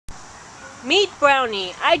Meet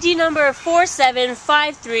Brownie, ID number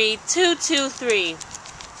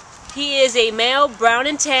 4753223. He is a male brown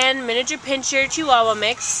and tan miniature pinscher Chihuahua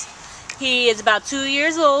mix. He is about 2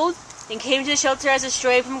 years old and came to the shelter as a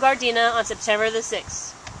stray from Gardena on September the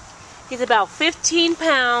 6th. He's about 15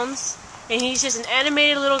 pounds and he's just an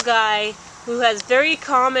animated little guy who has very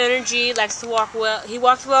calm energy, likes to walk well. He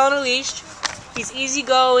walks well on a leash. He's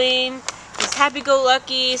easygoing, he's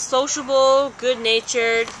happy-go-lucky, sociable,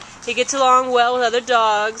 good-natured. He gets along well with other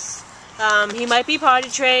dogs. He might be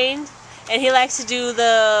potty trained, and he likes to do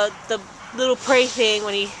the little prey thing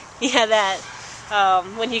when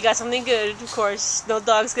when he got something good. Of course, no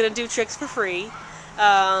dog's gonna do tricks for free.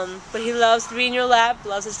 But he loves to be in your lap,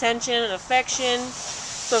 loves attention and affection.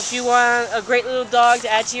 So if you want a great little dog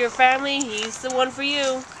to add to your family, he's the one for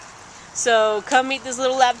you. So come meet this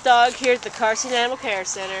little lap dog here at the Carson Animal Care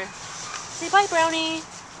Center. Say bye, Brownie.